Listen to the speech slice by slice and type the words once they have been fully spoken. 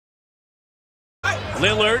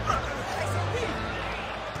Lillard.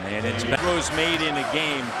 And it's throws made in a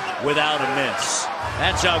game without a miss.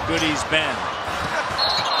 That's how good he's been.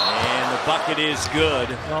 And the bucket is good.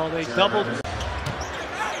 Well, they doubled.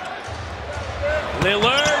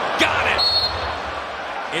 Lillard got it.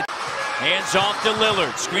 Hands off to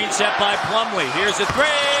Lillard. Screen set by Plumlee. Here's a three.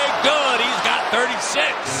 Good. He's got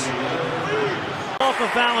 36. Off of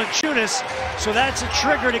Valanciunas, so that's a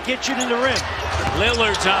trigger to get you to the rim.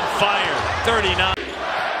 Lillard's on fire. 39.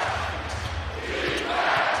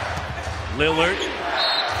 Lillard.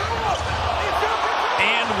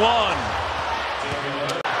 And one.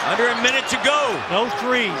 Under a minute to go. No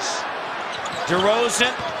threes.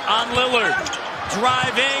 DeRozan on Lillard.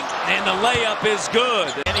 Driving, and the layup is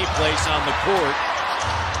good. Any place on the court.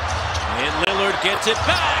 And Lillard gets it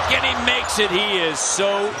back, and he makes it. He is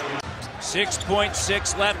so...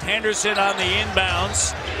 6.6 left. Henderson on the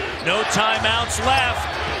inbounds. No timeouts left.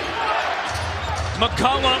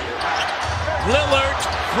 McCollum. Lillard.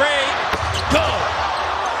 Great. Go.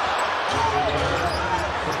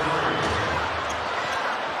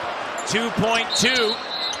 .2.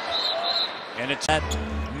 And it's that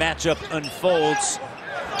matchup unfolds.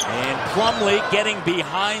 And Plumlee getting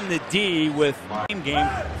behind the D with game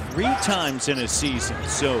 3 times in a season.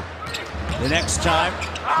 So the next time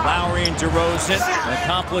Lowry and DeRozan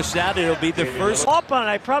accomplish that, it'll be the first. Up on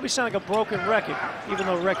it, I probably sound like a broken record, even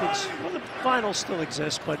though records, well, the finals still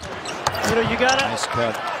exist. But you know, you gotta. Nice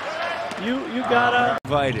cut. You gotta.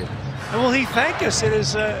 Invited. And will he thank us in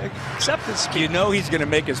his acceptance speech? You know he's going to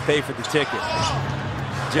make us pay for the ticket.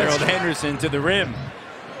 Gerald Henderson to the rim.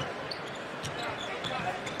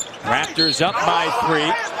 Raptors up by 3.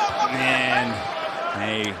 And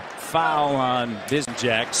a foul on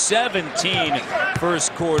Jack. 17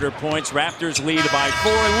 first quarter points. Raptors lead by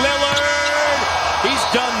 4. Lillard! He's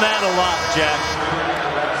done that a lot, Jack.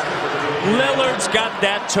 Lillard's got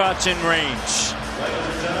that touch and range.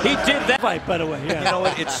 He did that. Fight, by the way. Yeah. You know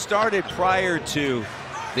what? It started prior to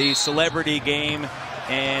the celebrity game,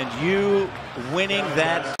 and you winning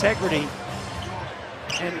that integrity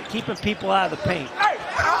and keeping people out of the paint.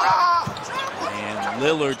 And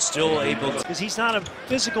Lillard still able to, because he's not a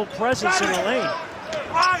physical presence in the lane.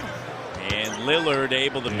 And Lillard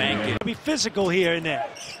able to bank it. Be physical here and there.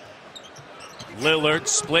 Lillard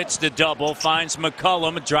splits the double, finds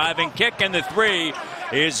McCollum, driving kick, and the 3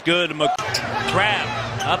 is good. Grab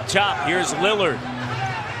up top. Here's Lillard.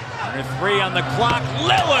 And a 3 on the clock.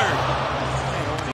 Lillard